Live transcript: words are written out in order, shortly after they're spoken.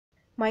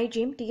My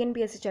dream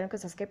TNPSC சேனலுக்கு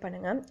subscribe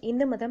பண்ணுங்கள்.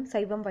 இந்து மதம்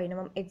சைவம்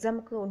வைணவம்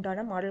எக்ஸாமுக்கு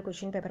உண்டான மாடல்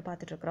கொஷின் பேப்பர்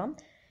பார்த்துட்டு இருக்கிறோம்.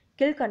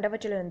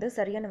 கீழ்கண்டவற்றிலிருந்து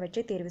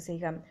சரியானவற்றை தேர்வு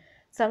செய்க.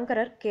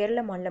 சங்கரர் கேரள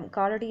மாநிலம்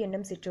காலடி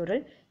என்னும்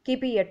சிற்றூரில்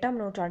கிபி 8ஆம்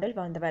நூற்றாண்டில்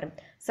வாழ்ந்தவர்.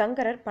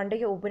 சங்கரர்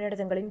பண்டைய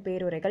உபநிடதங்களின்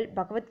பேருரைகள்,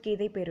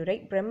 பகவத்கீதை பேருரை,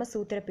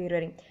 பிரம்மசூத்திர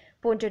பேருரை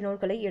போன்ற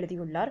நூல்களை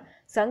எழுதியுள்ளார்.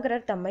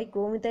 சங்கரர் தம்மை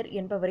கோவிந்தர்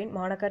என்பவரின்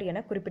மாணக்கர்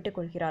என குறிப்பிட்டுக்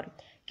கொள்கிறார்.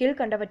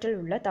 கீழ்கண்டவற்றில்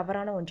உள்ள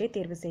தவறான ஒன்றை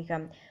தேர்வு செய்க.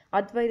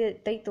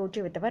 அத்வைதத்தை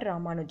தோற்றுவித்தவர்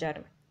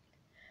ராமானுஜர்.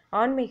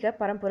 ஆன்மீக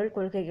பரம்பொருள்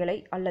கொள்கைகளை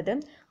அல்லது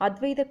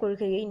அத்வைத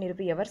கொள்கையை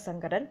நிறுவியவர்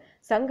சங்கரர்.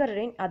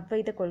 சங்கரரின்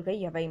அத்வைத கொள்கை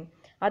எவை?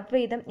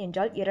 அத்வைதம்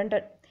என்றால்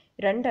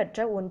இரண்டற்ற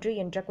ஒன்று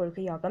என்ற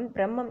கொள்கையாகும்.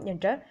 பிரம்மம்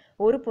என்ற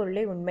ஒரு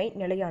பொருளே உண்மை,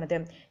 நிலையானது.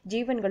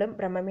 ஜீவன்களும்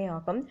பிரம்மமே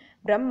ஆகும்.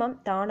 பிரம்மம்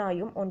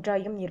தானாயும்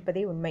ஒன்றாயும்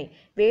இருப்பதே உண்மை,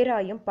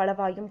 வேறாயும்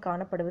பலவாயும்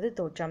காணப்படுவது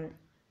தோற்றம்.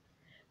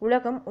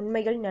 உலகம்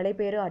உண்மையில்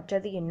நிலைபேறு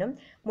அற்றது என்னும்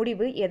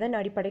முடிவு எதன்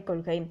அடிப்படை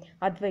கொள்கை?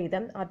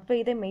 அத்வைதம்.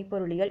 அத்வைத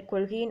மெய்ப்பொருளியல்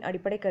கொள்கையின்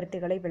அடிப்படை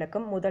கருத்துக்களை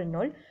விளக்கும் முதல்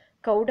நூல்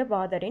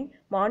கௌடபாதரின்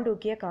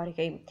மாண்டூக்கிய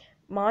காரிகை.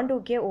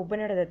 மாண்டூக்கிய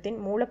உபநிடதத்தின்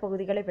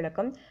மூலப்பகுதிகளை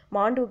விளக்கும்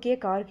மாண்டூக்கிய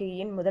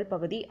காரிகையின் முதல்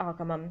பகுதி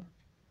ஆகமம்.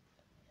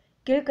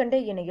 கீழ்கண்ட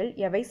இணையில்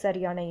எவை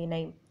சரியான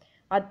இணை?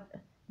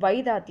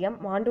 வைதாத்தியம்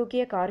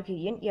மாண்டூக்கிய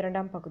கார்கியின்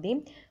 2ஆம் பகுதி.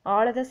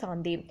 ஆளத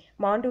சாந்தி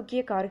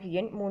மாண்டூக்கிய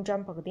கார்கியின்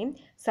 3ஆம் பகுதி.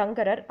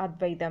 சங்கரர்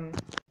அத்வைதம்.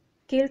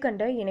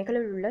 கீழ்கண்ட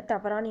இணைகளில் உள்ள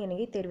தவறான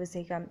இணையை தேர்வு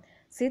செய்க.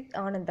 சித்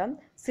ஆனந்தம்.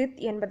 சித்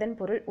என்பதன்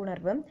பொருள்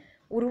உணர்வு.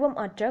 உருவம்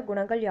அற்ற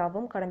குணங்கள்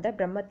யாவும் கடந்த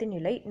பிரம்மத்தின்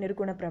நிலை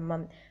நிர்குண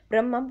பிரம்மம்.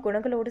 பிரம்மம்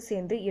குணங்களோடு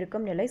சேர்ந்து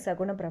இருக்கும் நிலை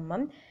சகுண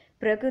பிரம்மம்.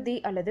 பிரகிருதி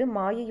அல்லது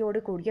மாயையோடு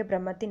கூடிய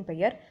பிரம்மத்தின்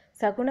பெயர்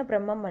சகுண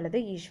பிரம்மம் அல்லது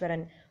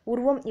ஈஸ்வரன்.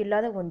 உருவம்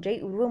இல்லாத ஒன்றை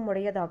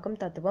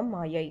உருவமுடையதாக்கும் தத்துவம்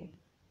மாயை.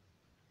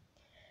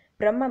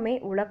 பிரம்மமே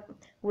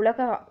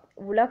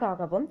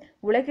உலகாகவும்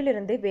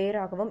உலகிலிருந்து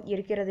வேறாகவும்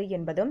இருக்கிறது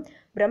என்பதும்,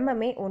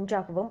 பிரம்மமே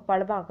ஒன்றாகவும்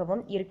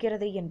பலவாகவும்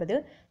இருக்கிறது என்பது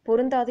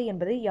பொருந்தாது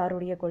என்பது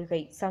யாருடைய கொள்கை?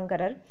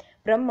 சங்கரர்.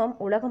 பிரம்மம்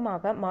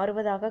உலகமாக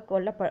மாறுவதாக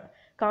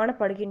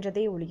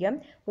காணப்படுகின்றதே ஒழிய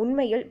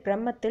உண்மையில்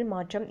பிரம்மத்தில்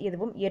மாற்றம்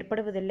எதுவும்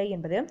ஏற்படுவதில்லை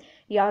என்பது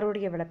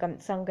யாருடைய விளக்கம்?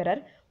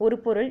 சங்கரர். ஒரு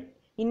பொருள்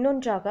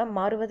இன்னொன்றாக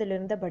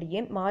மாறுவதிலிருந்தபடியே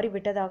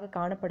மாறிவிட்டதாக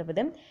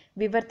காணப்படுவது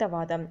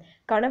விவர்த்தவாதம்.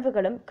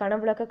 கனவுகளும்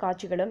கனவுலக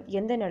காட்சிகளும்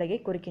எந்த நிலையை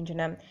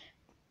குறிக்கின்றன?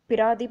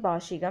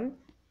 பிராதிபாஷிகம்.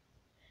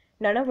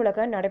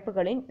 நனவுலக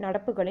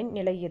நடப்புகளின்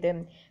நிலை எது?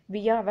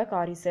 வியாவ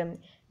காரிசு.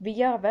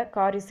 வியாவ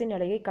காரிசு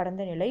நிலையை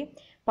கடந்த நிலை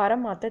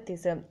பரமார்த்த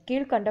திசு.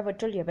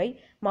 கீழ்கண்டவற்றுள் எவை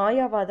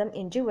மாயாவாதம்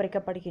என்று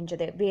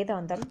உரைக்கப்படுகின்றது?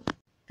 வேதாந்தம்.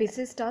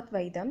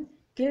 விசிஷ்டாத்வைதம்.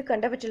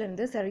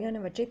 கீழ்கண்டவற்றிலிருந்து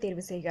சரியானவற்றை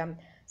தேர்வு செய்க.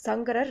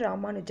 சங்கரர்,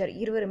 ராமானுஜர்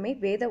இருவருமே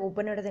வேத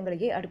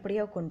உபநிடதங்களையே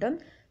அடிப்படையாக கொண்டும்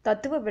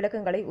தத்துவ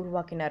விளக்கங்களை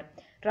உருவாக்கினர்.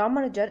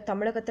 ராமானுஜர்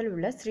தமிழகத்தில்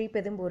உள்ள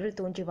ஸ்ரீபெரும்பூரில்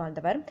தோன்றி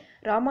வாழ்ந்தவர்.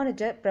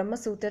 ராமானுஜர்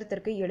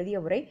பிரம்மசூத்திரத்திற்கு எழுதிய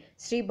உரை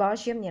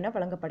ஸ்ரீபாஷ்யம் என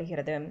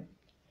வழங்கப்படுகிறது.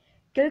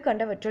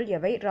 கீழ்கண்டவற்றுள்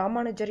எவை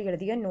ராமானுஜர்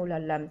எழுதிய நூல்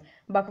அல்ல?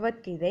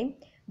 பகவத்கீதை.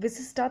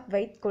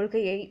 விசிஷ்டாத்வைத்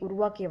கொள்கையை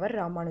உருவாக்கியவர்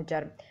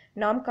ராமானுஜர்.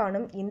 நாம்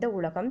காணும் இந்த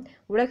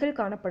உலகில்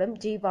காணப்படும்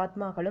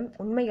ஜீவாத்மாக்களும்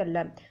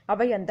உண்மையல்ல,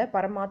 அவை அந்த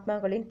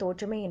பரமாத்மாக்களின்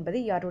தோற்றமே என்பது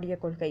யாருடைய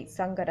கொள்கை?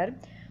 சங்கரர்.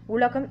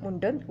 உலகம்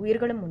உண்டு,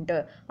 உயிர்களும் உண்டு,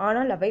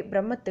 ஆனால் அவை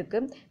பிரம்மத்துக்கு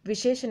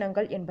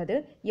விசேஷணங்கள் என்பது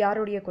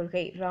யாருடைய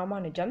கொள்கை?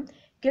 ராமானுஜம்.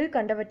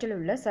 கீழ்கண்டவற்றில்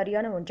உள்ள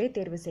சரியான ஒன்றை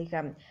தேர்வு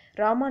செய்க.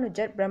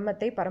 ராமானுஜர்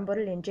பிரம்மத்தை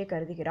பரம்பொருள் என்றே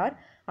கருதுகிறார்.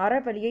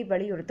 அறவழியை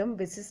வலியுறுத்தும்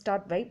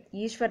விசிஷ்டாத்வைத்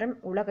ஈஸ்வரன்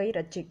உலகை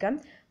ரட்சிக்க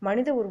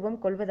மனித உருவம்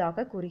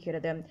கொள்வதாக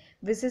கூறுகிறது.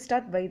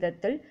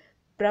 விசிஷ்டாத்வைதத்தில்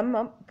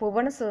பிரம்மம்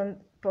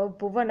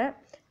புவன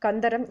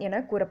கந்தரம் என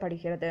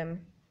கூறப்படுகிறது.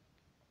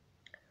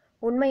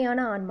 உண்மையான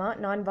ஆன்மா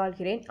நான்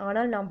வாழ்கிறேன்,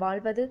 ஆனால் நாம்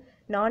வாழ்வது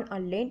நான்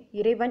அல்லேன்,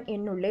 இறைவன்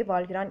என்னுள்ளே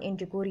வாழ்கிறான்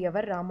என்று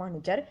கூறியவர்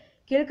ராமானுஜர்.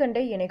 கீழ்கண்ட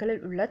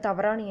இணைகளில் உள்ள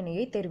தவறான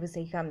இணையை தேர்வு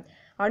செய்க.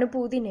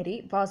 அனுபூதி நெறி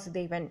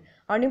வாசுதேவன்.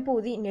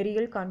 அனுபூதி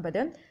நெறியில்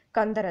காண்பது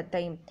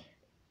கந்தரத்தை,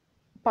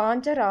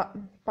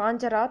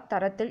 பாஞ்சரா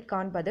தரத்தில்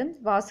காண்பது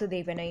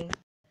வாசுதேவனை.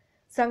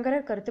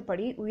 சங்கரர்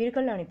கருத்துப்படி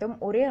உயிர்கள் அனைத்தும்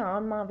ஒரே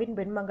ஆன்மாவின்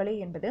பின்பங்களே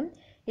என்பது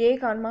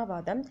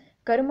ஏகான்மாவாதம்.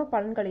 கரும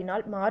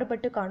பலன்களினால்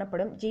மாறுபட்டு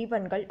காணப்படும்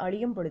ஜீவன்கள்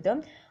அழியும் பொழுது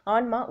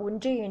ஆன்மா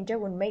ஒன்றே என்ற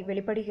உண்மை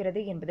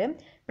வெளிப்படுகிறது என்பது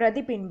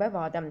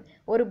பிரதிபிம்பவாதம்.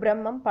 ஒரு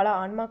பிரம்மம் பல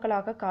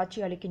ஆன்மாக்களாக காட்சி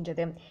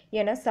அளிக்கின்றது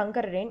என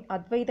சங்கரரின்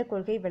அத்வைத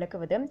கொள்கை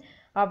விளக்குவது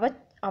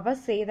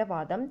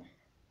அவசேதவாதம்.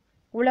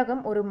 உலகம்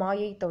ஒரு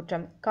மாயை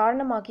தோற்றம்.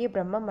 காரணமாகிய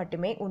பிரம்மம்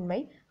மட்டுமே உண்மை.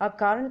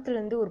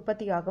 அக்காரணத்திலிருந்து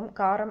உற்பத்தியாகும்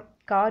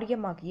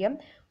காரியமாகிய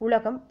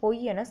உலகம்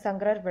பொய் என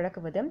சங்கரர்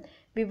விளக்குவது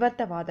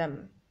விவர்த்தவாதம்.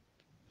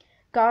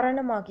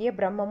 காரணமாகிய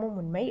பிரம்மமும்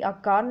உண்மை,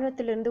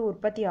 அக்காரணத்திலிருந்து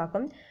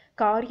உற்பத்தியாகும்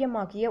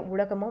காரியமாகிய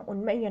உலகமும்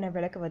உண்மை என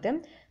விளக்குவது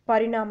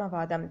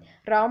பரிணாமவாதம்.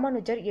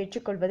 ராமானுஜர்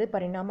ஏற்றுக்கொள்வது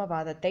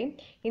பரிணாமவாதத்தை.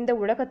 இந்த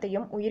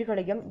உலகத்தையும்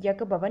உயிர்களையும்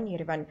இயக்குபவன்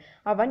இறைவன்.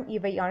 அவன்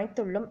இவை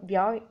அனைத்துள்ளும்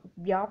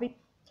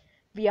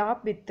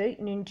வியாபித்து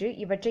நின்று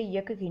இவற்றை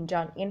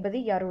இயக்குகின்றான் என்பது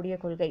யாருடைய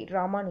கொள்கை?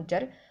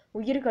 ராமானுஜர்.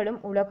 உயிர்களும்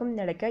உலகும்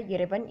நிலைக்க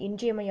இறைவன்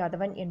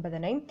இன்றியமையாதவன்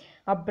என்பதனை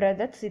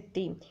அப்ரதத்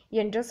சித்தி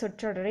என்ற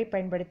சொற்றொடரை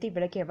பயன்படுத்தி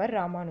விளக்கியவர்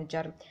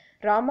ராமானுஜர்.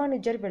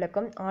 ராமானுஜர்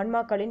விளக்கும்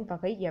ஆன்மாக்களின்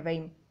வகை எவை?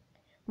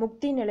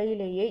 முக்தி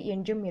நிலையிலேயே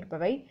என்றும்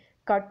இருப்பவை,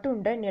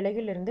 கட்டுண்ட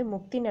நிலையிலிருந்து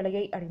முக்தி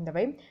நிலையை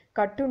அடைந்தவை.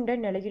 கட்டுண்ட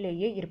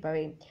நிலையிலேயே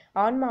இருப்பவை.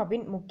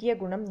 ஆன்மாவின் முக்கிய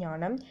குணம்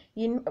ஞானம்.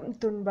 இன்பம்,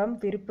 துன்பம்,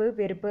 விருப்பு,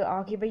 வெறுப்பு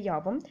ஆகியவை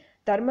யாவும்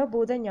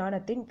தர்மபூத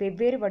ஞானத்தின்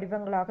வெவ்வேறு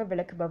வடிவங்களாக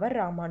விளக்குபவர்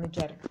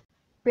ராமானுஜர்.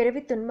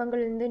 பிறவித்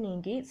துன்பங்களிலிருந்து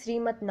நீங்கி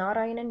ஸ்ரீமத்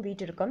நாராயணன்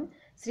வீற்றிருக்கும்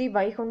ஸ்ரீ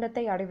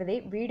வைகுண்டத்தை அடைவதே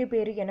வீடு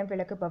பேறு என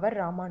விளக்குபவர்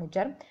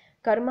ராமானுஜர்.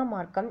 கர்ம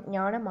மார்க்கம்,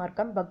 ஞான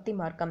மார்க்கம், பக்தி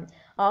மார்க்கம்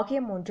ஆகிய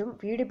மூன்றும்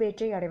வீடு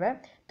பேற்றை அடைவ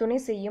துணை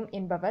செய்யும்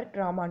என்பவர்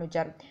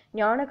ராமானுஜர்.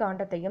 ஞான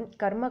காண்டத்தையும்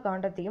கர்ம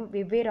காண்டத்தையும்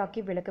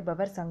வெவ்வேறாக்கி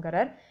விளக்குபவர்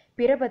சங்கரர்.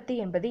 பிரபத்தி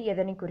என்பது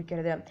எதனை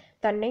குறிக்கிறது?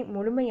 தன்னை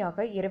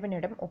முழுமையாக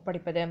இறைவனிடம்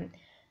ஒப்படைப்பது.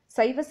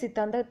 சைவ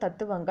சித்தாந்த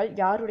தத்துவங்கள்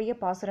யாருடைய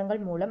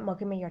பாசுரங்கள் மூலம்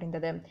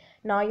மகிமையடைந்தது?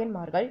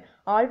 நாயன்மார்கள்.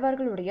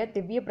 ஆழ்வார்களுடைய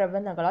திவ்ய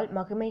பிரபந்தங்களால்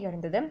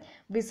மகிமையடைந்தது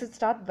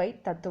விசிஷ்டாத்வை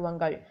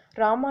தத்துவங்கள்.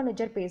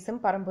 ராமானுஜர்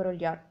பேசும் பரம்பொருள்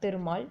யார்?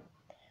 திருமால்.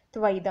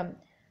 துவைதம்.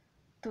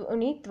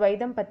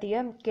 துவைதம்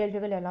பற்றிய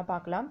கேள்விகள் எல்லாம்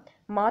பார்க்கலாம்.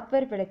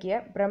 மாத்வர் விளக்கிய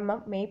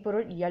பிரம்மம்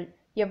மெய்ப்பொருள் இயல்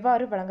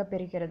எவ்வாறு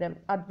வழங்கப்பெறுகிறது?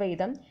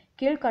 அத்வைதம்.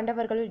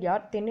 கீழ்கண்டவர்களுள்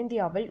யார்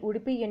தென்னிந்தியாவில்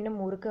உடுப்பி என்னும்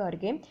ஊருக்கு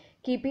அருகே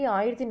கிபி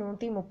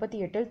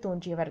 1138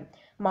 தோன்றியவர்?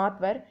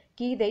 மாத்வர்.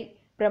 கீதை,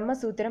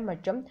 பிரம்மசூத்திரம்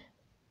மற்றும்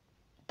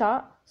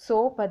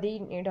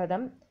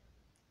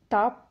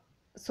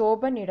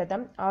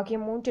சோபநிடதம் ஆகிய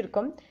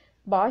மூன்றிற்கும்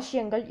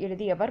பாஷ்யங்கள்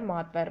எழுதியவர்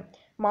மாத்வர்.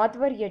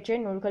 மாத்வர் இயற்றிய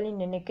நூல்களின்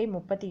எண்ணிக்கை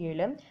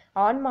 37.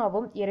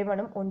 ஆன்மாவும்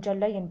இறைவனும்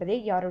ஒன்றல்ல என்பதே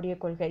யாருடைய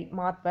கொள்கை?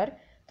 மாத்வர்.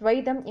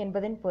 துவைதம்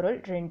என்பதன் பொருள்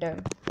 2.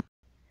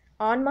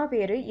 ஆன்மா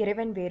வேறு,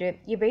 இறைவன் வேறு.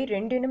 இவை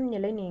ரெண்டினும்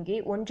நிலை நீங்கி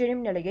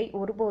ஒன்றினும் நிலையை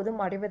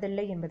ஒருபோதும்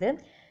அடைவதில்லை என்பது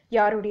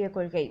யாருடைய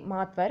கொள்கை?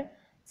 மாத்வர்.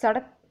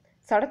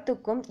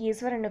 சடத்துக்கும்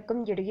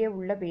ஈஸ்வரனுக்கும் இடையே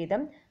உள்ள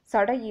பேதம்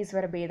சட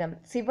ஈஸ்வர பேதம்.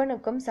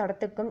 சிவனுக்கும்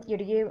சடத்துக்கும்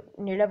இடையே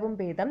நிலவும்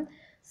பேதம்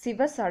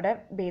சிவசட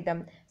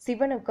பேதம்.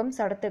 சிவனுக்கும்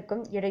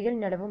சடத்துக்கும் இடையில்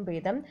நிலவும்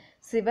பேதம்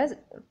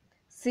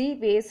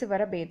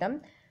சிவேசுவர பேதம்.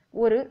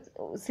 ஒரு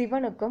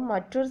சிவனுக்கும்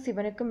மற்றொரு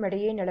சிவனுக்கும்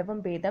இடையே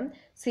நிலவும் பேதம்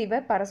சிவ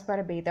பரஸ்பர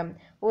பேதம்.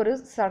 ஒரு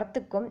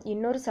சடத்துக்கும்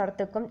இன்னொரு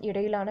சடத்துக்கும்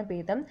இடையிலான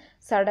பேதம்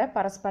சட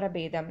பரஸ்பர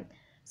பேதம்.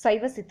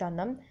 சைவ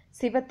சித்தாந்தம்.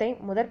 சிவத்தை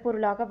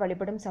முதற்பொருளாக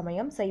வழிபடும்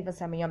சமயம் சைவ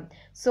சமயம்.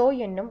 சோ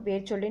என்னும்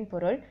வேர்ச்சொல்லின்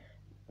பொருள்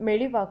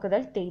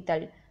மெலிவாக்குதல்,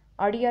 தேய்த்தல்.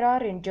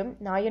 அடியார் என்றும்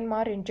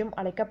நாயன்மார் என்றும்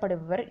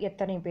அழைக்கப்படுபவர்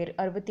எத்தனை பேர்?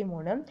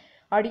 63.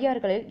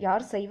 அடியார்களில்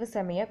யார் சைவ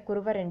சமய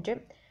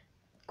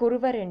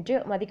குருவர் என்று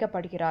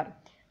மதிக்கப்படுகிறார்?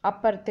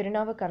 அப்பர்,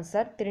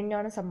 திருநாவுக்கரசர்,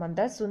 திருஞான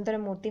சம்பந்தர்,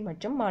 சுந்தரமூர்த்தி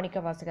மற்றும்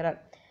மாணிக்கவாசகர்.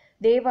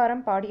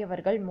 தேவாரம்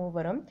பாடியவர்கள்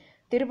மூவரும்.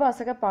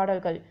 திருவாசக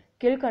பாடல்கள்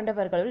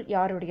கீழ்கண்டவர்களுள்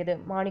யாருடையது?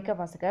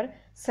 மாணிக்கவாசகர்.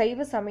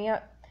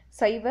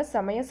 சைவ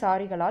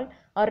சமயசாரிகளால்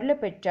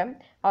அருளப்பெற்ற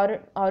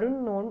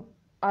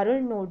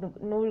அருள்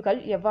நூல்கள்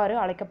எவ்வாறு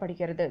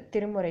அழைக்கப்படுகிறது?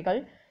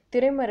 திருமுறைகள்.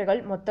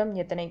 திருமுறைகள் மொத்தம்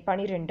எத்தனை?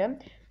 12.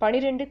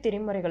 12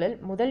 திருமுறைகளில்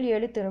முதல்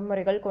 7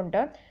 திருமுறைகள்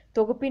கொண்ட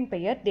தொகுப்பின்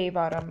பெயர்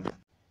தேவாரம்.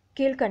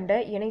 கீழ்கண்ட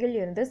இணையில்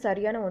இருந்து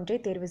சரியான ஒன்றை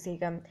தேர்வு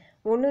செய்க.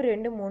 1,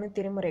 2, 3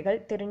 திருமுறைகள்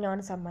திருஞான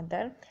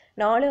சம்பந்தர்.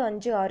 4,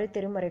 5, 6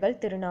 திருமுறைகள்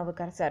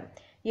திருநாவுக்கரசர்.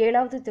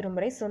 7வது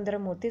திருமுறை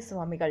சுந்தரமூர்த்தி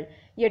சுவாமிகள்.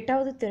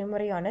 8வது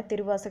திருமுறையான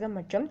திருவாசகம்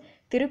மற்றும்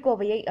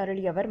திருக்கோவையை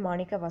அருளியவர்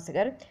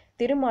மாணிக்கவாசகர்.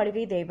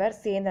 திருமாளிகை தேவர்,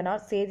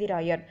 சேந்தனார்,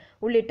 சேதிராயர்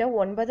உள்ளிட்ட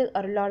 9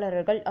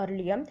 அருளாளர்கள்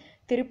அருளிய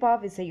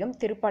திருப்பாவிசையும்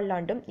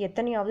திருப்பல்லாண்டும்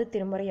எத்தனையாவது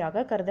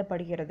திருமுறையாக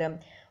கருதப்படுகிறது?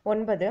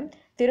 9.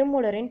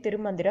 திருமூலரின்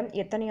திருமந்திரம்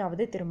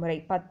எத்தனையாவது திருமுறை?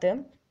 10.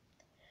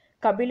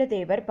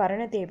 கபிலதேவர்,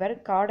 பரணதேவர்,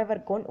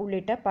 காடவர்கோன்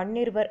உள்ளிட்ட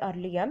 12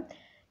 அருளிய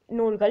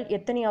நூல்கள்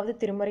எத்தனையாவது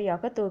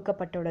திருமுறையாக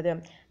தொகுக்கப்பட்டுள்ளது?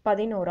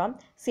 11.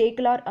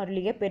 சேக்கிழார்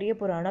அருளிய பெரிய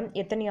புராணம்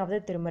எத்தனையாவது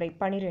திருமுறை?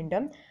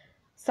 12.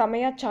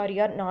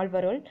 சமயாச்சாரியார்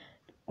நால்வருள்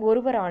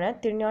ஒருவரான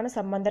திருஞான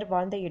சம்பந்தர்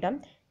வாழ்ந்த இடம்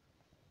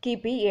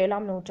கிபி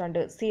 7ஆம்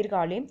நூற்றாண்டு.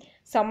 சீர்காழி.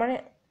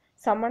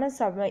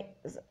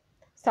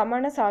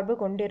 சமண சார்பு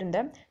கொண்டிருந்த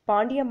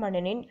பாண்டிய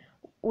மன்னனின்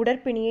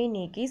உடற்பிணியை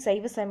நீக்கி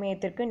சைவ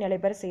சமயத்திற்கு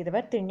நிலைபெற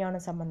செய்தவர் திருஞான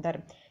சம்பந்தர்.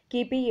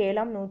 கிபி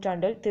 7ஆம்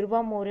நூற்றாண்டில்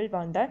திருவாமூரில்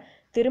வாழ்ந்த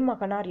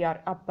திருமகனார் யார்?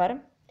 அப்பர்.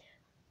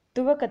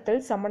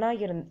 துவக்கத்தில்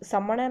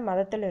சமண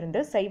மதத்திலிருந்து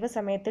சைவ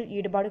சமயத்தில்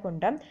ஈடுபாடு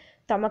கொண்ட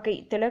தமக்கை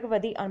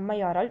திலகவதி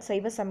அம்மையாரால்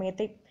சைவ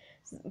சமயத்தை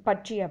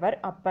பற்றியவர்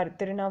அப்பர்.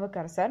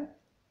 திருநாவுக்கரசர்.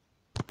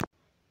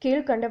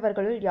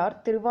 கீழ்கண்டவர்களுள் யார்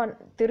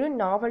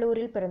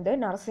திருநாவலூரில் பிறந்து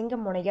நரசிங்க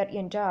முனையர்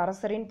என்ற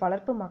அரசரின்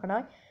வளர்ப்பு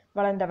மகனாய்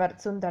வளர்ந்தவர்?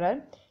 சுந்தரர்.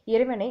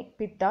 இறைவனை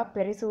பித்தா,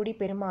 பெரிசூடி,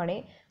 பெருமானே,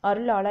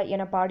 அருளாள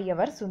என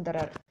பாடியவர்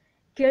சுந்தரர்.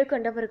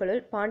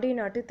 கீழ்கண்டவர்களுள் பாண்டிய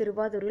நாட்டு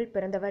திருவாதூரில்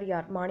பிறந்தவர்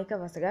யார்?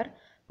 மாணிக்கவாசகர்.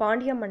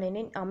 பாண்டிய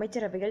மன்னனின்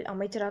அமைச்சரவையில்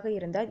அமைச்சராக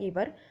இருந்த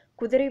இவர்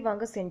குதிரை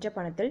வாங்க சென்ற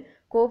பணத்தில்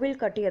கோவில்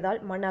கட்டியதால்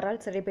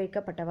மன்னரால்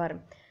சிறைபிடிக்கப்பட்டவர்.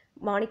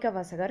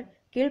 மாணிக்கவாசகர்.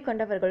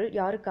 கீழ்கண்டவர்களுள்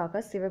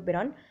யாருக்காக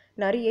சிவபிரான்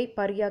நரியை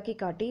பரியாக்கி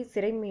காட்டி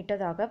சிறை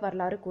மீட்டதாக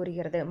வரலாறு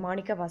கூறுகிறது?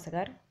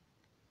 மாணிக்கவாசகர்.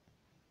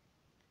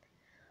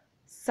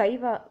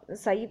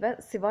 சைவ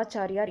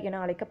சிவாச்சாரியார் என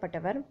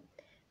அழைக்கப்பட்டவர்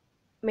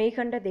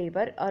மெய்கண்ட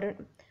தேவர்,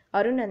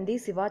 அருணந்தி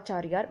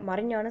சிவாச்சாரியார்,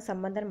 மறைஞான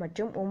சம்பந்தர்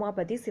மற்றும்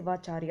உமாபதி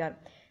சிவாச்சாரியார்.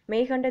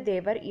 மெய்கண்ட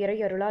தேவர்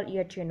இறையருளால்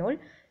இயற்றிய நூல்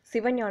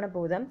சிவஞான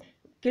போதம்.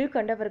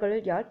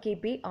 கீழ்கண்டவர்களுள் யார்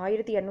கிபி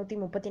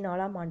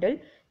 1234ஆம் ஆண்டில்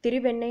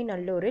திருவெண்ணை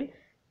நல்லூரில்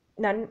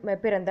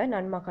பிறந்த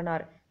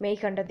நன்மகனார்?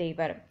 மெய்கண்ட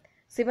தேவர்.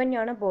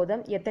 சிவஞான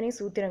போதம் எத்தனை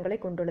சூத்திரங்களை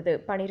கொண்டுள்ளது?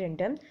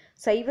 12.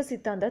 சைவ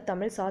சித்தாந்த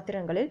தமிழ்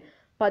சாத்திரங்களில்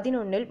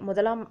 11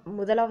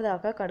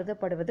 முதலாவதாக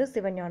கருதப்படுவது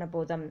சிவஞான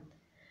போதம்.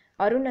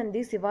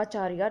 அருணந்தி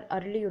சிவாச்சாரியார்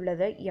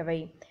அருளியுள்ளது எவை?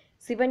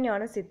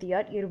 சிவஞான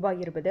சித்தியார்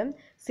 20.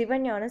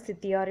 சிவஞான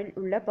சித்தியாரில்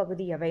உள்ள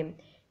பகுதி எவை?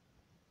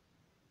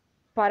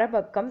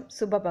 பரபக்கம்,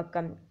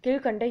 சுபபக்கம்.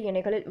 கீழ்கண்ட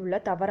இணைகளில் உள்ள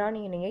தவறான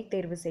இணையை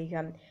தேர்வு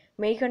செய்க.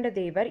 மெய்கண்ட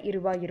தேவர்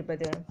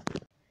 20.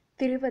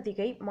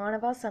 திருவதிகை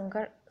மாணவா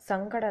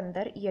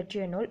சங்கடந்தர்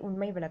இயற்றிய நூல்.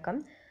 உண்மை விளக்கம்.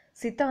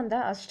 சித்தாந்த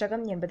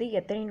அஷ்டகம் என்பது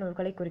எத்தனை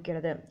நூல்களை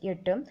குறிக்கிறது?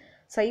 8.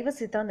 சைவ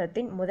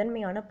சித்தாந்தத்தின்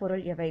முதன்மையான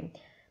பொருள் எவை?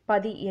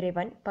 பதி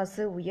இறைவன்,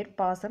 பசு உயிர்,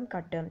 பாசம்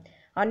கட்டு.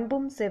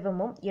 அன்பும்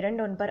செவமும்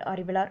இரண்டொன்பர்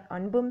அறிவிலார்,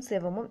 அன்பும்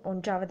செவமும்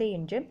ஒன்றாவதே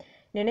என்று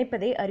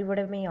நினைப்பதே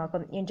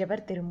அறிவுடைமையாகும்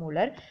என்றவர்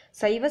திருமூலர்.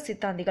 சைவ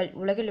சித்தாந்திகள்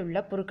உலகிலுள்ள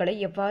பொருட்களை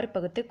எவ்வாறு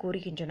பகுத்து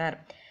கூறுகின்றனர்?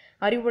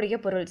 அறிவுடைய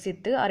பொருள்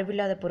சித்து,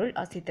 அறிவில்லாத பொருள்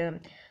அசித்து.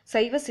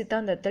 சைவ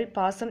சித்தாந்தத்தில்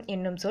பாசம்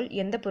என்னும் சொல்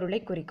எந்த பொருளை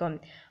குறிக்கும்?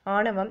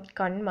 ஆணவம்,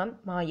 கண்மம்,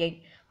 மாயை.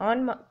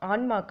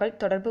 ஆன்மாக்கள்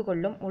தொடர்பு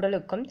கொள்ளும்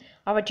உடலுக்கும்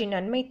அவற்றின்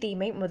நன்மை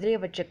தீமை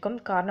முதலியவற்றுக்கும்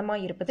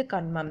காரணமாயிருப்பது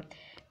கண்மம்.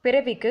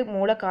 பிறவிக்கு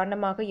மூல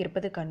காரணமாக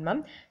இருப்பது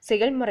கண்மம்.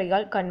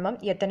 செயல்முறையால் கண்மம்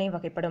எத்தனை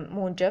வகைப்படும்?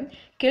 3.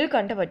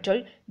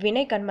 கீழ்கண்டவற்றுள்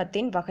வினை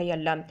கண்மத்தின்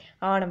வகையல்ல.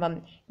 ஆணவம்.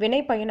 வினை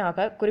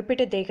பயனாக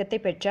குறிப்பிட்ட தேகத்தை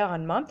பெற்ற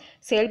ஆன்மா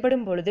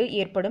செயல்படும் பொழுது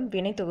ஏற்படும்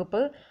வினை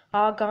தொகுப்பு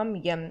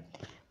ஆகாமியம்.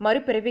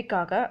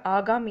 மறுபிறவிக்காக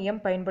ஆகாமியம்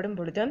பயன்படும்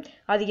பொழுது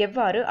அது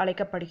எவ்வாறு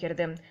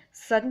அழைக்கப்படுகிறது?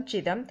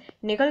 சஞ்சிதம்.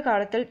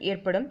 நிகழ்காலத்தில்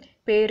ஏற்படும்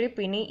பேறு,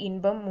 பிணி,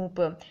 இன்பம்,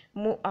 மூப்பு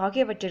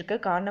ஆகியவற்றிற்கு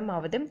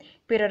காரணமாவது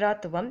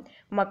பிறராத்துவம்.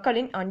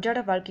 மக்களின்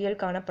அன்றாட வாழ்க்கையில்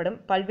காணப்படும்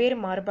பல்வேறு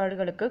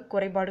மாறுபாடுகளுக்கும்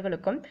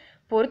குறைபாடுகளுக்கும்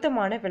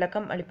பொருத்தமான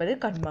விளக்கம் அளிப்பது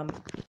கண்மம்.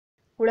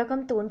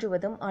 உலகம்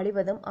தோன்றுவதும்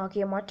அழிவதும்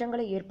ஆகிய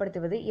மாற்றங்களை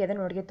ஏற்படுத்துவது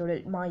எதனுடைய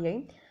தொழில்? மாயை.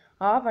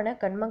 ஆவண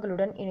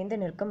கண்மங்களுடன் இணைந்து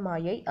நிற்கும்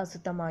மாயை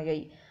அசுத்த மாயை.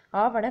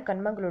 ஆவண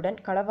கண்மங்களுடன்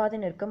களவாது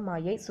நிற்கும்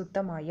மாயை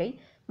சுத்த மாயை.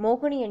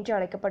 மோகினி என்று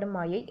அழைக்கப்படும்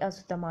மாயை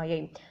அசுத்த மாயை.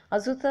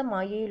 அசுத்த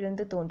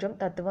மாயையிலிருந்து தோன்றும்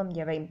தத்துவம்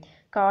எவை?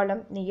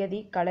 காலம்,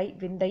 நியதி, கலை,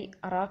 விந்தை,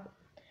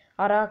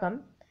 அராகம்,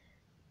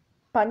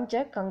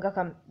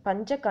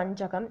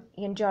 பஞ்சகஞ்சகம்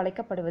என்று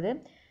அழைக்கப்படுவது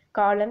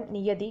காலம்,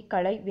 நியதி,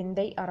 கலை,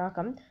 விந்தை,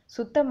 அராகம்.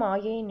 சுத்த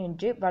மாயை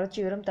நின்று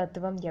வளர்ச்சியுறும்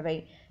தத்துவம் எவை?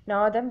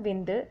 நாதம்,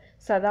 விந்து,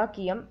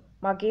 சதாக்கியம்,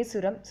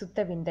 மகேசுரம், சுத்த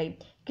விந்தை.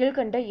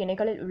 கீழ்கண்ட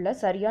இணைகளில் உள்ள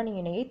சரியான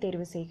இணையை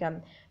தேர்வு செய்க.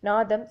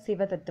 நாதம்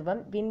சிவ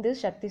தத்துவம், விந்து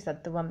சக்தி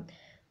தத்துவம்.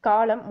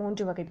 காலம்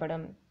 3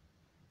 வகைப்படும்.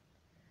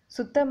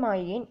 சுத்த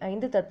மாயையின்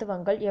 5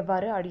 தத்துவங்கள்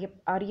எவ்வாறு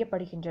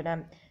அறியப்படுகின்றன?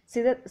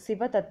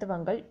 சிவ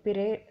தத்துவங்கள்.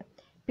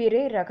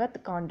 பிரேரக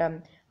காண்டம்.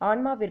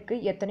 ஆன்மாவிற்கு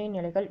எத்தனை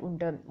நிலைகள்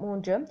உண்டு?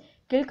 3.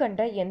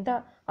 கீழ்கண்ட எந்த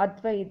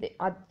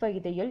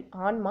அத்வைதையில்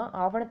ஆன்மா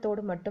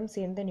ஆவணத்தோடு மட்டும்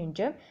சேர்ந்து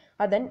நின்று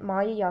அதன்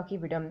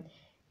மாயையாகிவிடும்?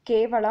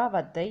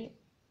 கேவலாவத்தை.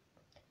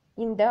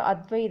 இந்த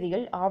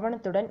அத்வைதியில்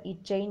ஆவணத்துடன்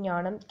இச்சை,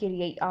 ஞானம்,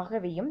 கிரியை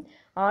ஆகவையும்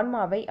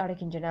ஆன்மாவை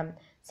அடைகின்றன.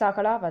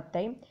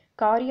 சகலாவத்தை.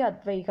 காரிய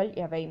அத்வைகள்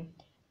எவை?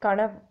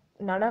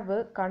 நனவு,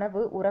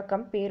 கனவு,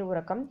 உறக்கம்,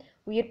 பேருறக்கம்,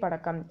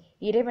 உயிர்ப்படக்கம்.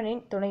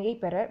 இறைவனின் துணையை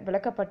பெற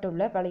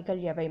விளக்கப்பட்டுள்ள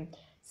வழிகள் எவை?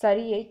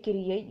 சரியை,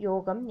 கிரியை,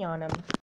 யோகம், ஞானம்.